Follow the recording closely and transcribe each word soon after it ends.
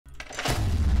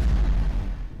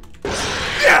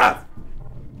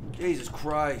Jesus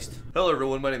Christ. Hello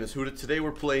everyone, my name is Huta. Today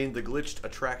we're playing the glitched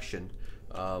attraction.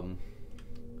 I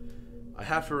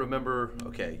have to remember,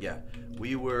 okay, yeah.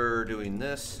 We were doing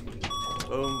this.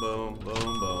 Boom, boom,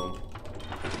 boom, boom.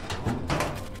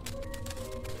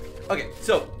 Okay,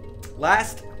 so,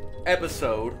 last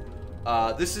episode,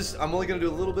 I'm only gonna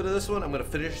do a little bit of this one. I'm gonna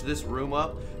finish this room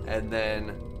up, and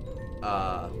then,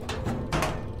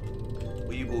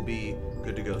 we will be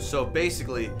good to go. So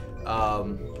basically,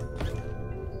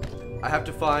 I have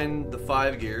to find the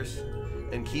 5 gears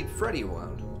and keep Freddy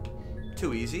around.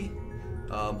 Too easy.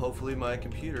 Hopefully my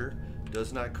computer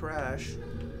does not crash.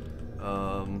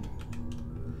 Okay,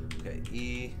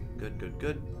 E. Good, good,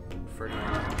 good. Freddy.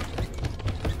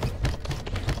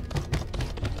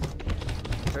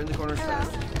 Turn the corners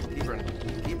fast. Keep running.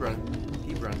 Keep running.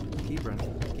 Keep running. Keep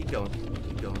running. Keep going.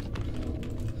 Keep going.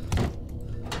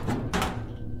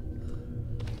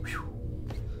 Whew.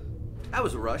 That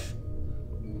was a rush.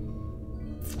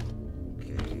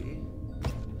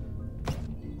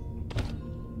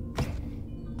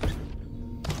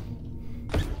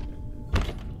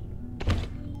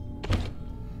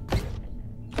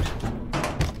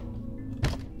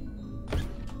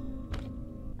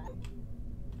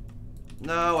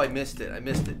 No, I missed it. I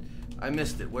missed it. I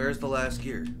missed it. Where's the last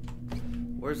gear?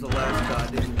 Where's the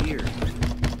last goddamn gear?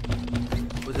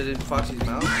 Was it in Foxy's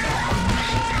mouth?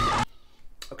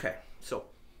 Okay, so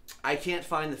I can't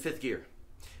find the 5th gear.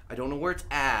 I don't know where it's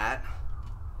at.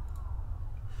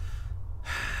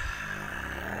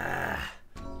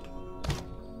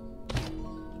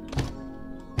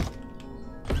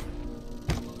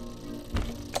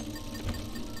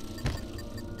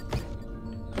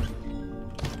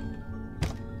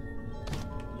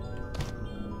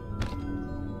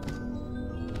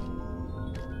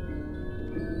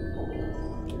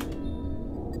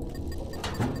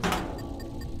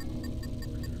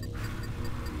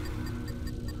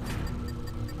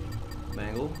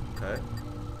 Okay.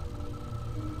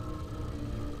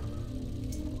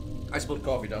 I spilled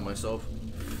coffee down myself.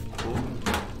 Cool.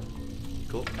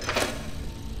 Cool.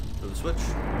 Throw the switch.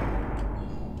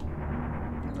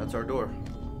 That's our door.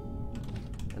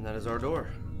 And that is our door.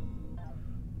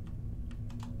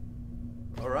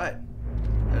 Alright.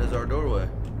 That is our doorway.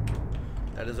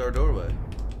 That is our doorway.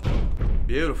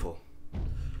 Beautiful.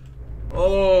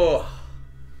 Oh!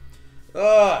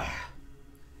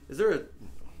 Is there a...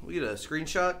 We get a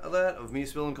screenshot of that, of me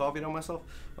spilling coffee down myself?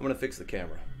 I'm gonna fix the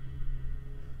camera.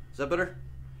 Is that better?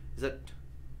 Is that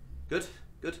good?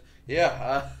 Good?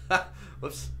 Yeah,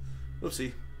 whoops.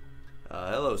 Whoopsie.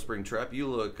 Hello, Springtrap. You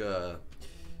look,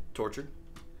 tortured.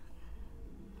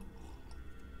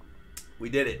 We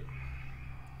did it.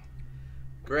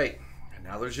 Great. And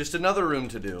now there's just another room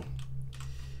to do.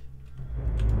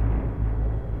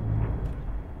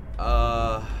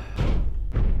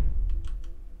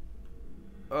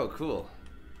 Oh, cool.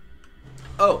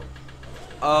 Oh!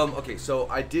 Okay, so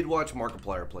I did watch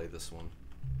Markiplier play this one.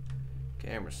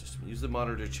 Camera system. Use the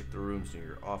monitor to check the rooms near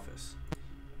your office.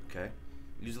 Okay.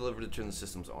 Use the lever to turn the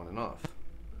systems on and off.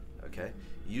 Okay.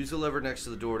 Use the lever next to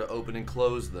the door to open and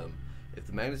close them. If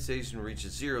the magnetization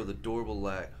reaches 0, the door will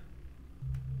lag.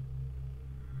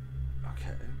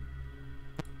 Okay.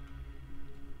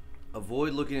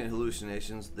 Avoid looking at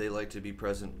hallucinations. They like to be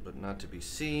present but not to be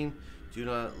seen. Do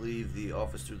not leave the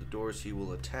office through the doors. He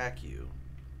will attack you.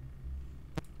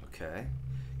 Okay.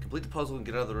 Complete the puzzle and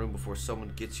get out of the room before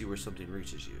someone gets you or something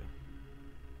reaches you.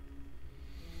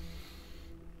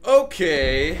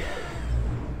 Okay.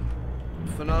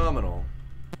 Phenomenal.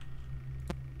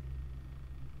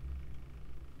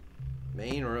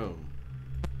 Main room.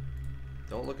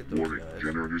 Don't look at those Warning, guys.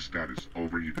 generator status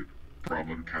overheated.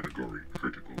 Problem category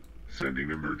critical.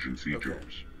 Sending emergency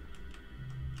jobs.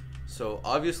 So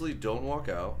obviously don't walk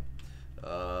out.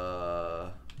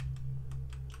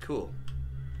 Cool.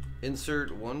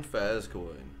 Insert 1 Faz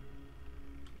coin.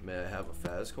 May I have a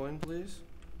Faz coin, please?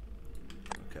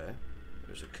 Okay.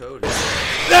 There's a code here.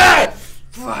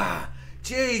 Ah!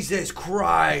 Jesus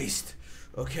Christ!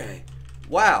 Okay.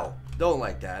 Wow. Don't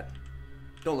like that.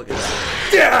 Don't look at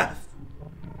that.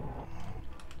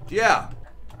 Yeah!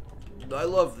 I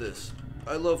love this.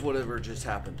 I love whatever just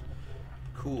happened.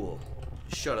 Cool.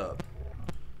 Shut up.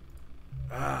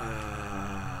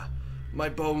 Ah, my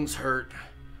bones hurt.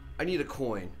 I need a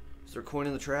coin. Is there a coin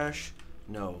in the trash?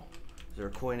 No. Is there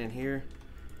a coin in here?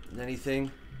 Anything?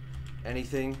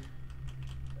 Anything?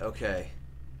 Okay.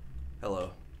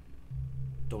 Hello.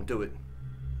 Don't do it.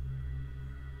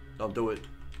 Don't do it.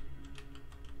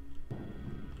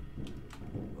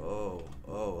 Oh,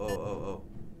 oh, oh, oh,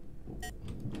 oh.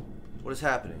 What is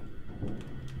happening?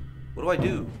 What do I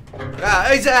do?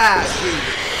 Ah, exactly!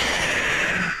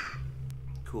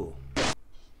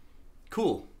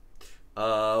 Cool.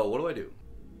 What do I do?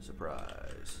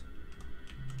 Surprise.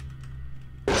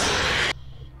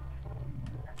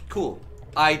 Cool.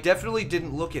 I definitely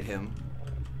didn't look at him,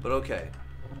 but okay.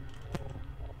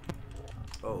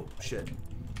 Oh, shit.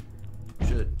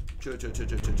 Shit. Shit.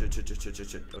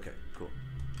 Okay, cool.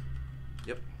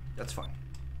 Yep, that's fine.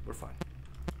 We're fine.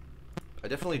 I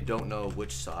definitely don't know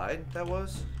which side that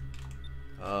was.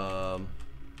 I'm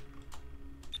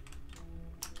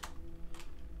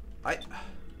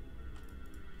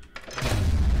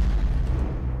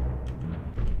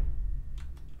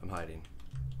hiding.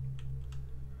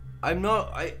 I'm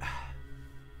not.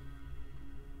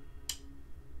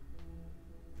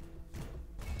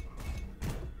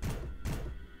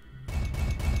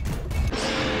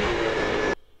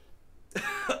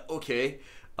 Okay.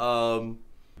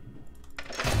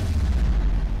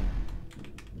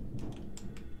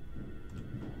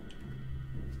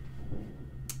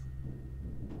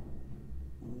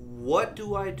 What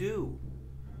do I do?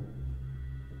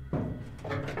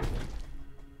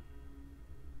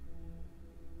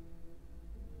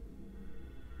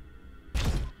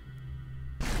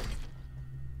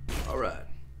 All right.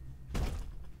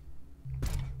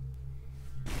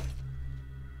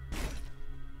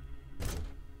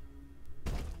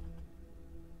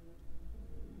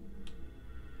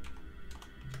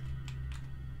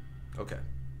 Okay.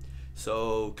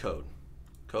 So, code.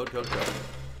 Code. Code.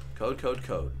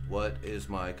 What is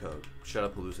my code? Shut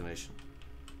up, hallucination.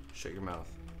 Shut your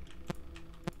mouth.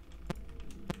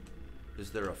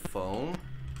 Is there a phone?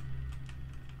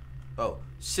 Oh,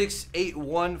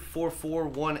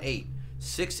 6814418.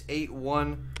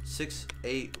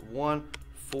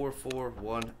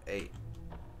 6814418.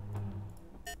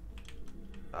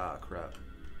 Ah, crap.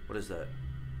 What is that?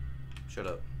 Shut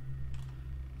up.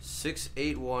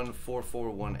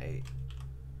 6814418.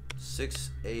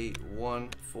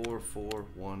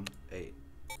 6814418.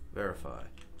 Verify.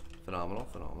 Phenomenal.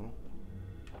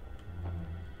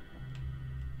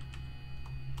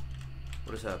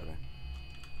 What is happening?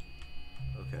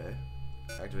 Okay.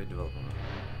 Activate development.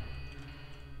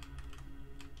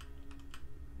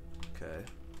 Okay.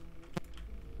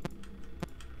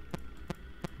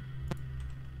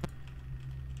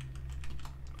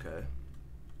 Okay.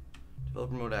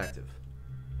 Developer mode active.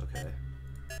 Okay.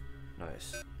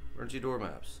 Nice. Emergency door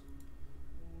maps.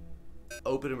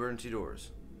 Open emergency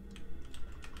doors.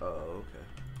 Oh, okay.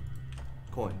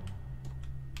 Coin.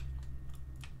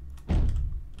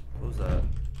 What was that?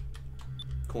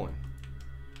 Coin.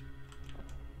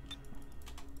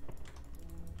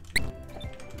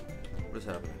 What is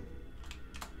happening?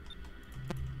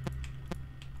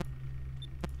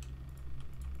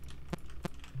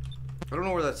 I don't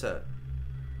know where that's at.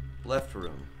 Left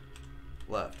room.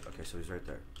 Left. Okay, so he's right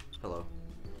there. Hello.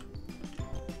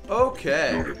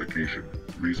 Okay. Notification.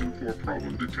 Reason for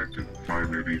problem detected. Fire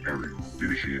near the area.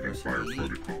 Initiating fire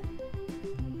protocol.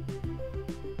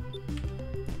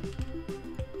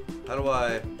 How do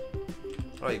I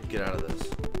get out of this?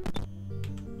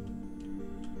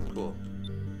 Cool.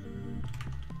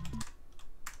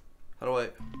 How do I...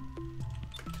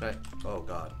 Can I... Oh,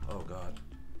 God. Oh, God.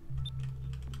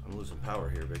 I'm losing power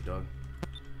here, big dog.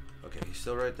 Okay, he's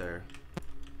still right there.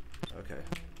 Okay.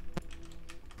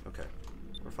 Okay.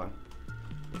 We're fine.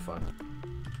 We're fine.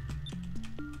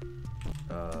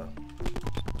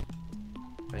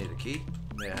 I need a key.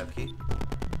 May I have a key?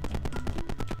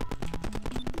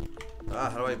 Ah,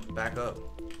 how do I back up?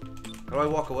 How do I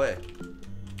walk away?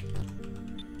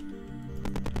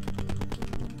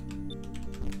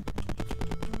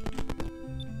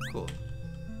 Cool.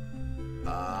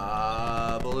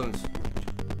 Balloons.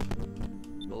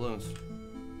 Balloons.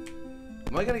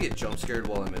 Am I gonna get jump scared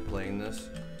while I'm playing this?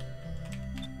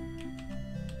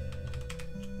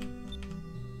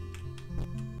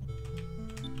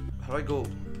 How do I go?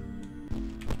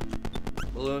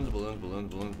 Balloons.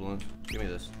 Give me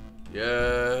this.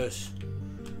 Yes!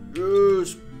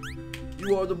 Yes!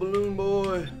 You are the balloon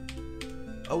boy!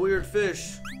 A weird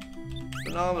fish.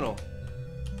 Phenomenal.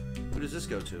 Who does this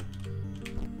go to?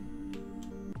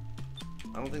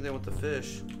 I don't think they want the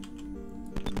fish.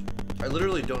 I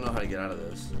literally don't know how to get out of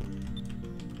this.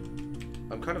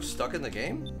 I'm kind of stuck in the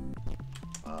game?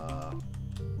 I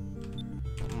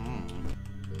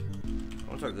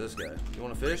want to talk to this guy. You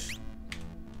want a fish?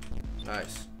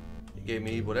 Nice. He gave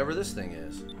me whatever this thing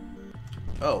is.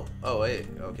 Oh, hey,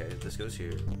 okay, this goes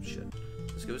here. Shit.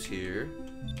 This goes here.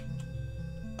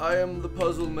 I am the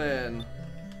puzzle man.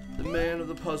 The man of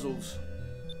the puzzles.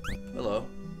 Hello.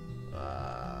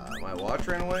 My watch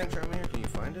ran away. Try me here. Can you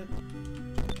find it?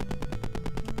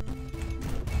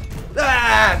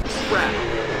 Ah!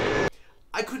 Crap!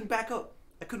 I couldn't back up.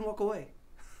 I couldn't walk away.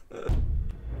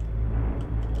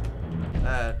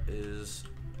 That is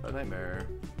a nightmare.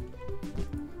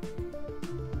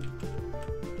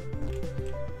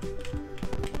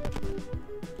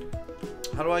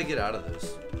 How do I get out of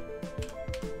this?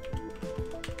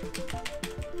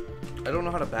 I don't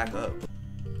know how to back up.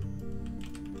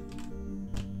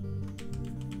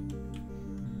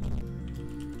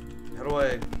 How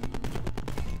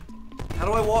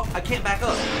do I walk? I can't back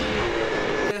up.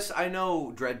 Yes, I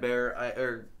know Dreadbear,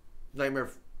 or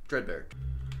Nightmare Dreadbear.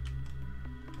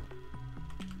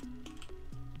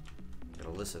 Gotta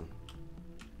listen.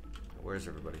 Where's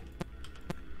everybody?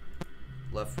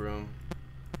 Left room.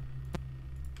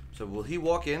 So will he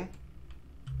walk in?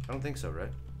 I don't think so,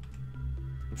 right?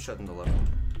 I'm shutting the left one.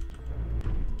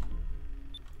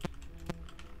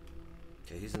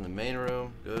 Okay, he's in the main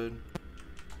room. Good.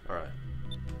 Alright.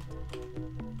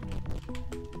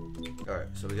 Alright,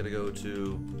 so we gotta go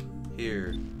to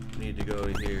here. We need to go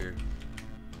to here.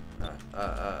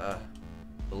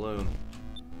 Balloon.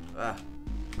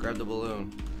 Grab the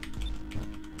balloon.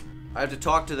 I have to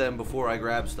talk to them before I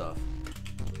grab stuff.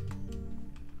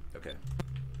 Okay.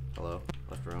 Hello.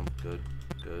 Left room. Good.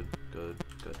 Good. Good.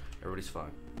 Good. Everybody's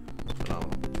fine.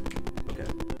 Phenomenal. Okay.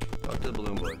 Talk to the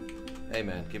balloon boy. Hey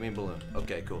man, give me a balloon.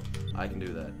 Okay, cool. I can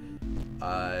do that.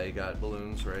 I got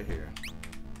balloons right here.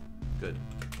 Good.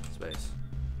 Space.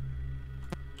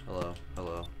 Hello.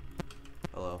 Hello.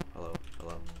 Hello. Hello.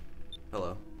 Hello.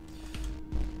 Hello.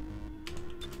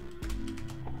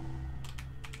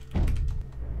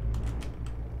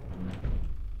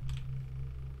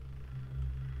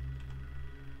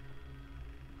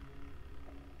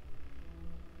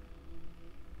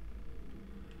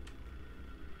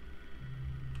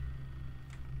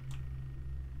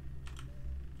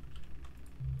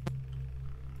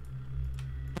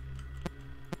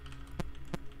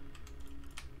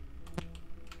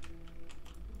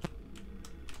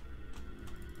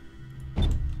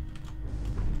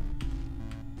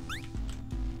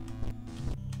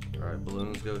 Alright,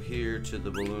 balloons go here to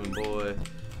the balloon boy,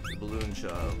 the balloon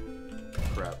child.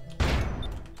 Crap.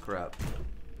 Crap.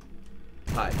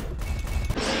 Hi.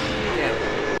 Damn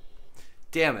it.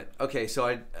 Damn it. Okay,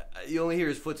 so you only hear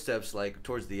his footsteps like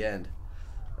towards the end.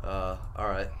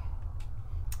 Alright.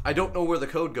 I don't know where the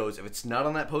code goes. If it's not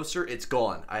on that poster, it's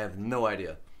gone. I have no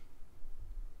idea.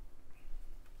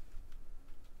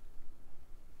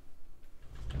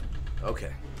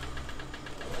 Okay.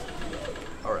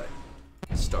 Alright.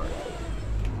 Start.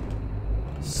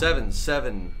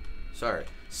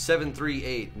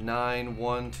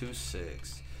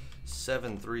 7389126.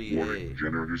 738. Warning,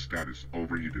 generator status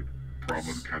overheated.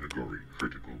 Problem category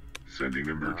critical. Sending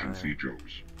emergency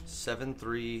Joes.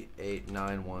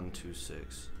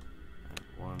 7389126.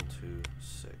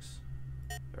 126.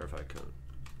 Verify code.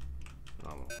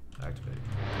 Phenomenal. Activate.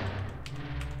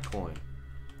 Coin.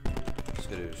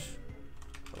 Skadoosh.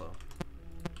 Hello.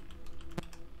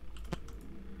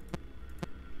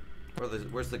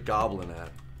 Where's the goblin at?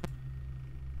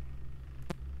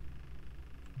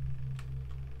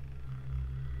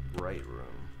 Right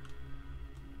room.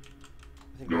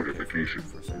 Notification.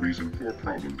 Reason for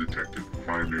problem detected.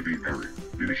 Fire near the area.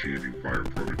 Initiating fire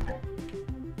protocol.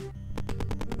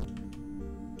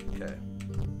 Okay.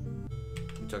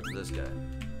 You talk to this guy.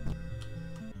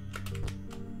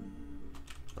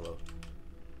 Hello.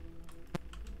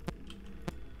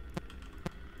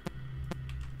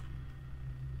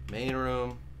 Main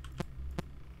room.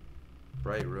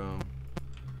 Right room.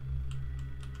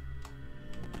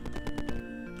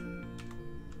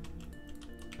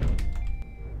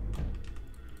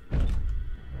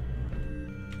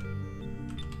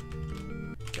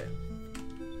 Okay.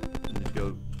 Need to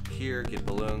go here, get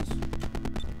balloons.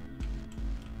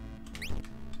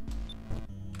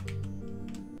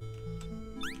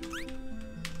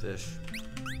 Fish.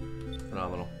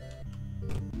 Phenomenal.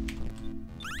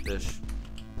 Fish.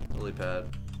 Lily pad.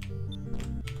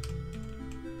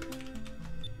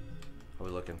 How are we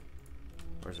looking?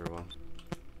 Where's everyone?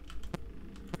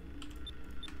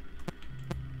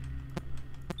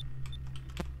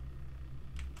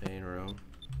 Main room.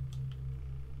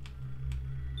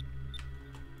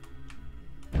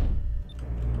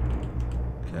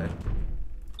 Okay.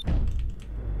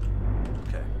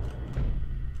 Okay.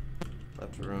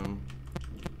 Left room.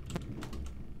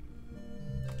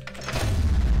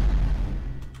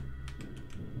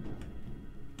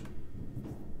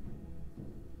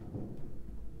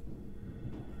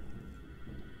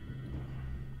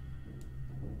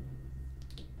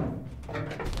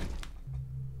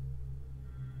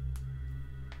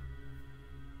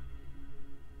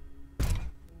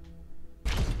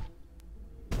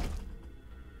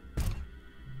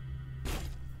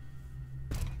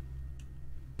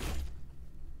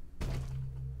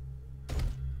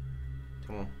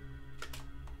 Come on.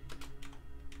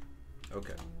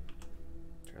 Okay.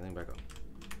 Turn everything back on.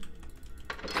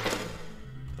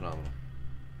 Phenomenal.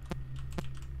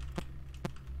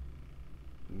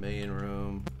 Main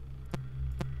room.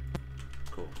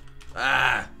 Cool.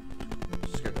 Ah!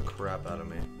 Scared the crap out of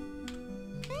me.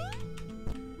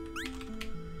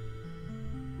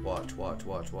 Watch.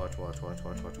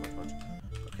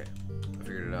 Okay. I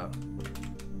figured it out.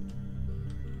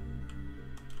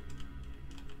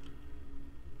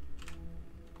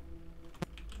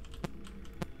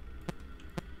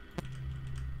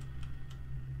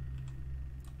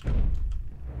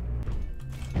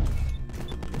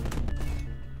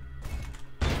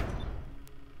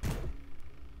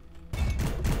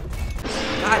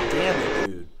 God damn it,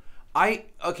 dude. I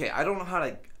don't know how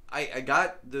to I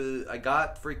got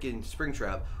freaking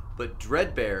Springtrap, but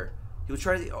Dreadbear, he was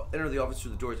trying to enter the office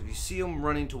through the doors. If you see him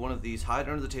running to one of these, hide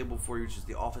under the table before he reaches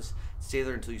the office, stay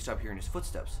there until you stop hearing his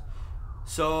footsteps.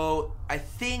 So I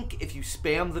think if you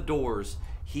spam the doors,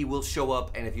 he will show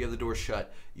up, and if you have the doors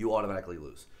shut, you automatically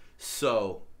lose.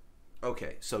 So,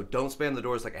 okay, so don't spam the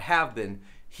doors like I have been.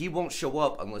 He won't show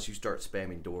up unless you start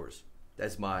spamming doors.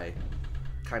 That's my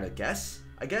kind of guess,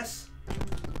 I guess.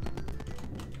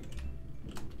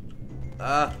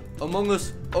 Among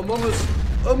Us!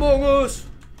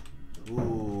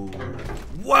 Ooh.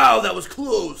 Wow, that was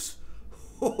close!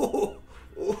 Oh,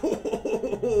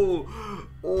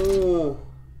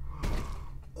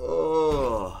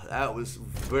 that was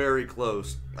very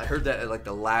close. I heard that at like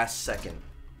the last second.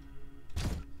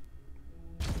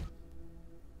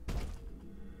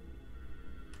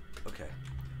 Okay.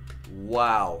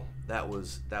 Wow, that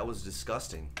was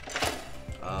disgusting.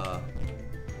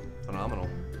 Phenomenal.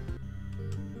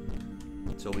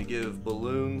 So we give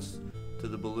balloons to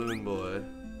the balloon boy.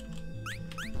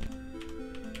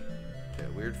 Okay,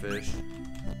 weird fish.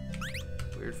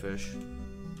 Weird fish.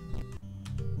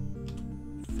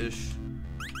 Fish.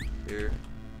 Here.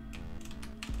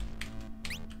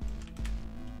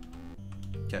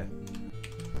 Okay.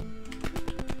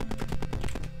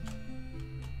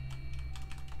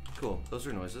 Cool. Those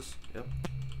are noises. Yep.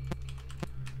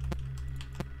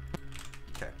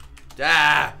 Okay.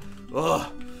 Ah!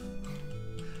 Ugh!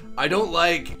 I don't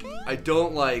like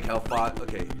how fast.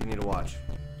 Okay, you need to watch.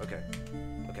 Okay.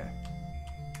 Okay.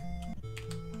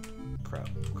 Crap.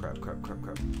 Give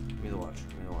me the watch.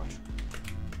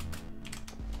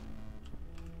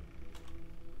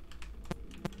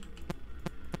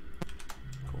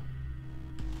 Cool.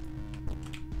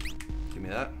 Give me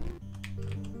that.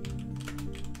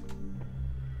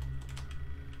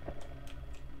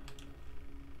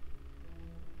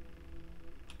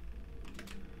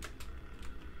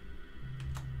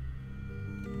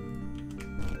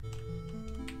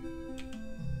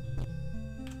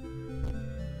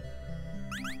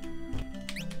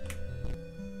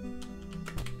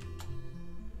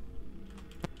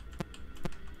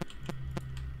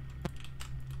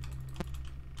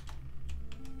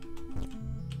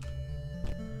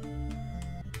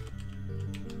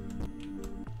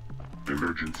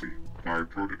 Emergency. Fire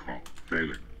protocol.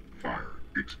 Failing. Fire.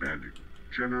 Expanding.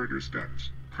 Generator status.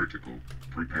 Critical.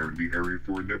 Preparing the area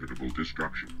for inevitable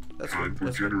destruction. Time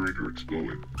for generator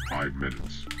exploding. 5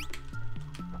 minutes.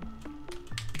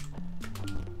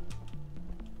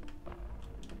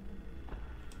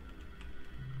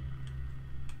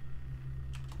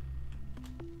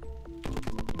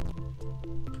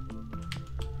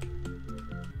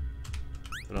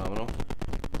 Phenomenal.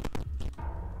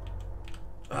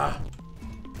 Ah.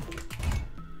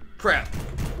 Crap.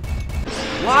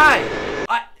 Why?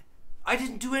 I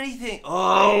didn't do anything.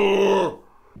 Oh.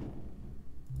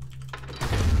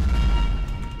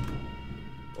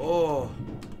 Oh.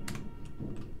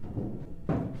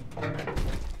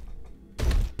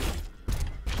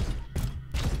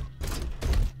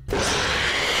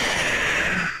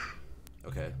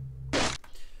 Okay.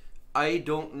 I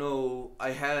don't know.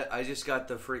 I just got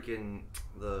the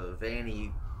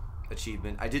Vanny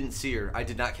achievement. I didn't see her. I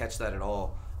did not catch that at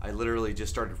all. I literally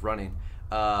just started running.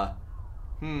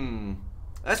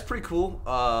 That's pretty cool.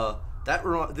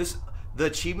 The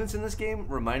achievements in this game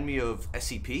remind me of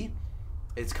SCP.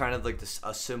 It's kind of like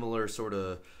a similar sort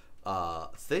of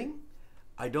thing.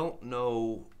 I don't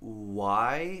know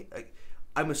why.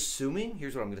 I'm assuming.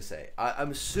 Here's what I'm gonna say.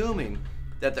 I'm assuming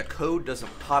that the code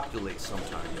doesn't populate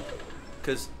sometime,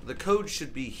 because the code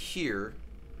should be here,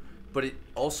 but it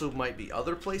also might be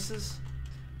other places.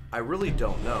 I really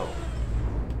don't know.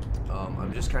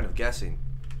 I'm just kind of guessing.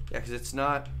 Yeah, because it's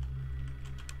not...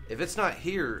 If it's not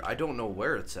here, I don't know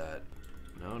where it's at.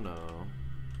 No.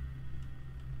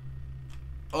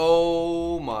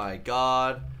 Oh my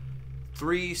god.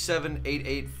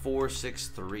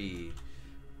 3788463.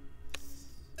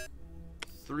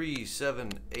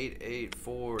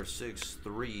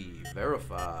 3788463.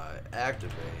 Verify.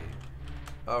 Activate.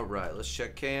 Alright, let's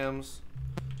check cams.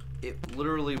 It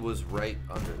literally was right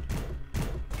under.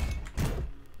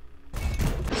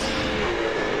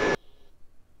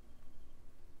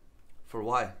 For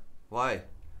why? Why?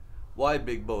 Why,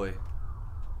 big boy?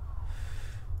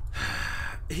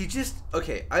 He just,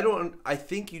 okay, I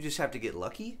think you just have to get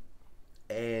lucky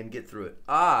and get through it.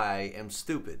 I am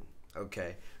stupid,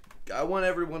 okay? I want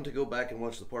everyone to go back and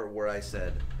watch the part where I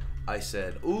said,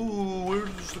 ooh,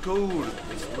 where's the code?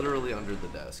 It's literally under the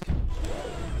desk.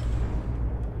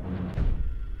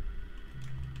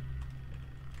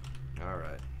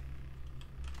 Alright.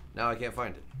 Now I can't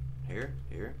find it. Here.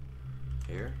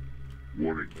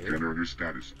 Warning, generator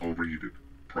status overheated.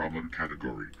 Problem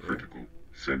category, critical.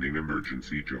 Sending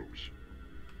emergency Joes.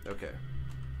 Okay.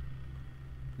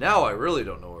 Now I really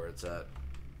don't know where it's at.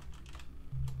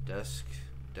 Desk,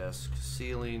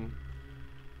 ceiling,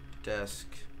 desk,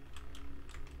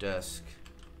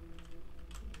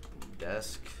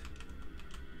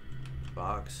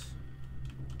 box,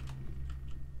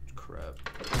 crap.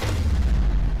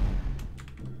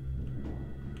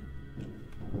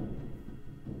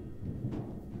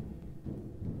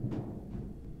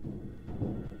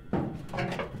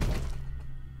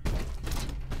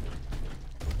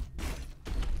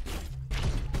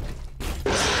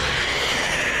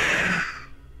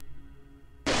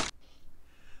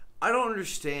 I don't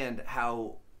understand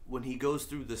how when he goes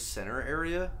through the center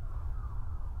area,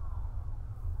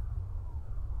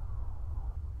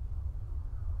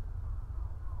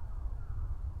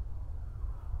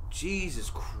 Jesus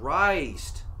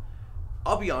Christ.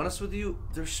 I'll be honest with you,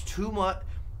 there's too much.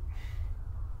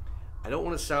 I don't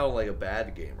want to sound like a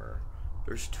bad gamer.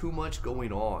 There's too much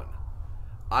going on.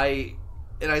 I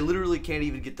literally can't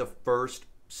even get the first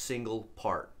single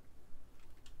part.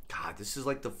 God, this is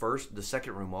like the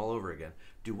second room all over again.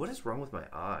 Dude, what is wrong with my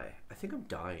eye? I think I'm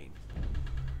dying.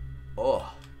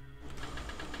 Oh.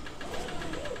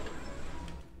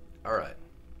 Alright.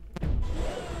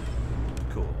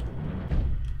 Cool.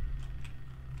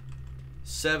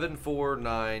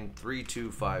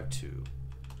 7493252.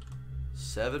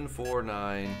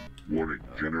 749. Warning,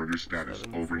 generator status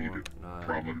overheated.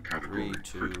 Problem category,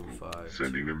 critical.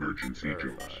 Sending emergency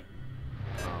Joes.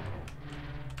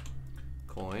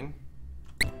 Coin.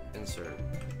 Insert.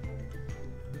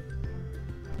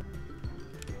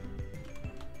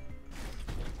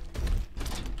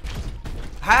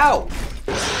 How?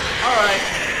 Alright.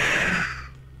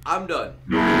 I'm done.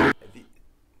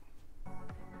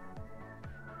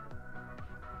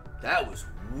 That was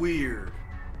weird.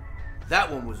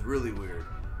 That one was really weird.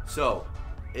 So,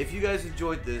 if you guys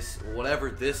enjoyed this,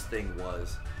 whatever this thing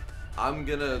was, I'm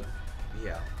gonna,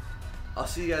 yeah. I'll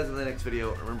see you guys in the next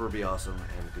video. Remember, be awesome,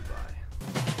 and goodbye.